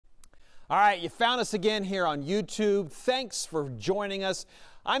All right, you found us again here on YouTube. Thanks for joining us.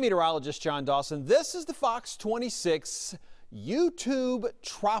 I'm meteorologist John Dawson. This is the Fox 26 YouTube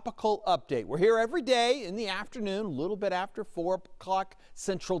Tropical Update. We're here every day in the afternoon, a little bit after 4 o'clock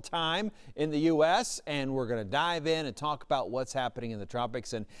Central Time in the U.S., and we're going to dive in and talk about what's happening in the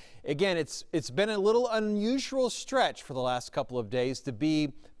tropics. And again, it's been a little unusual stretch for the last couple of days to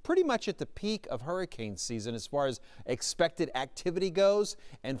be pretty much at the peak of hurricane season as far as expected activity goes,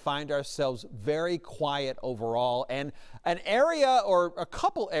 and find ourselves very quiet overall. And an area or a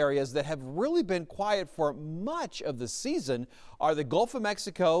couple areas that have really been quiet for much of the season are the Gulf of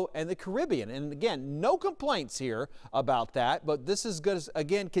Mexico and the Caribbean. And again, no complaints here about that, but this is good,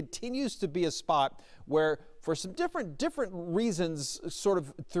 again, continues to be a spot where for some different reasons sort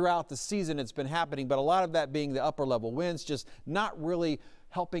of throughout the season it's been happening, but a lot of that being the upper level winds just not really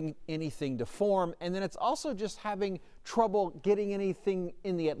helping anything to form. And then it's also just having trouble getting anything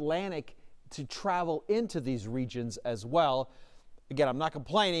in the Atlantic to travel into these regions as well. Again, I'm not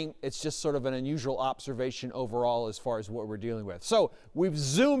complaining. It's just sort of an unusual observation overall as far as what we're dealing with. So we've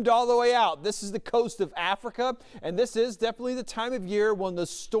zoomed all the way out. This is the coast of Africa, and this is definitely the time of year when the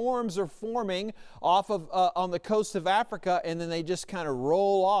storms are forming off of on the coast of Africa, and then they just kind of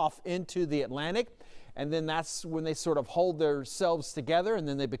roll off into the Atlantic. And then that's when they sort of hold themselves together, and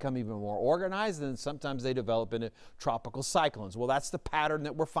then they become even more organized, and sometimes they develop into tropical cyclones. Well, that's the pattern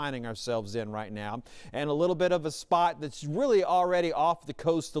that we're finding ourselves in right now. And a little bit of a spot that's really already off the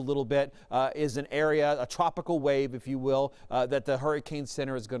coast a little bit is an area, a tropical wave, if you will, that the Hurricane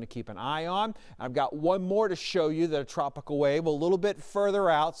Center is going to keep an eye on. I've got one more to show you, that a tropical wave a little bit further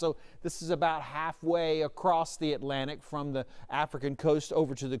out. So this is about halfway across the Atlantic from the African coast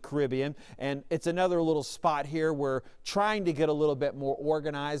over to the Caribbean. And it's another little spot here. We're trying to get a little bit more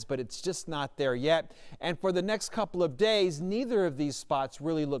organized, but it's just not there yet. And for the next couple of days, neither of these spots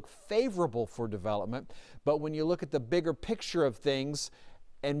really look favorable for development. But when you look at the bigger picture of things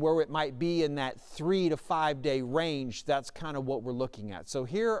and where it might be in that 3 to 5 day range, that's kind of what we're looking at. So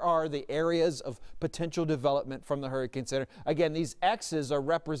here are the areas of potential development from the Hurricane Center. Again, these X's are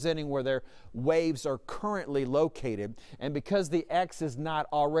representing where their waves are currently located. And because the X is not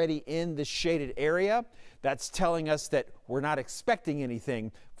already in the shaded area, that's telling us that we're not expecting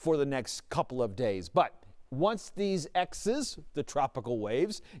anything for the next couple of days. But once these X's, the tropical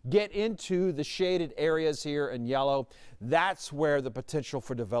waves, get into the shaded areas here in yellow, that's where the potential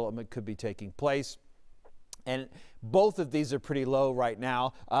for development could be taking place. And both of these are pretty low right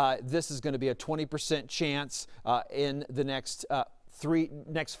now. This is going to be a 20% chance in the next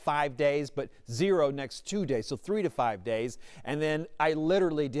 5 days, but 0 next 2 days, so 3 to 5 days. And then I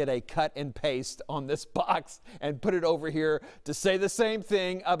literally did a cut and paste on this box and put it over here to say the same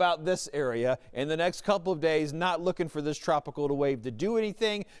thing about this area. In the next couple of days, not looking for this tropical wave to do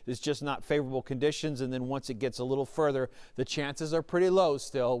anything. It's just not favorable conditions. And then once it gets a little further, the chances are pretty low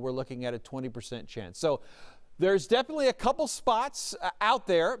still. We're looking at a 20% chance. So there's definitely a couple spots out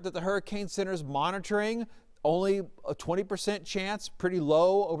there that the Hurricane Center is monitoring. Only a 20% chance, pretty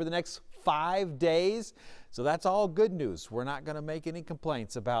low over the next 5 days. So that's all good news. We're not going to make any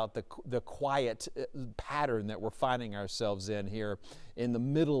complaints about the quiet pattern that we're finding ourselves in here in the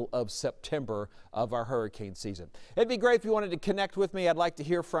middle of September of our hurricane season. It'd be great if you wanted to connect with me. I'd like to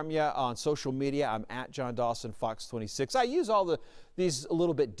hear from you on social media. I'm at John Dawson Fox 26. I use all these a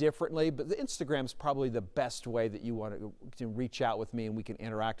little bit differently, but the Instagram's probably the best way that you want to reach out with me and we can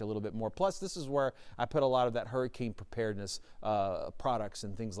interact a little bit more. Plus, this is where I put a lot of that hurricane preparedness products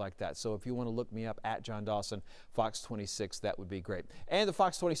and things like that. So if you want to look me up at John Dawson Fox 26, that would be great. And the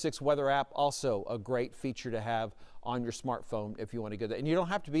Fox 26 weather app, also a great feature to have on your smartphone if you want to go there. And you don't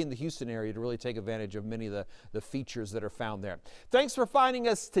have to be in the Houston area to really take advantage of many of the features that are found there. Thanks for finding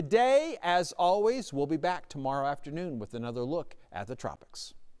us today. As always, we'll be back tomorrow afternoon with another look at the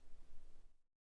tropics.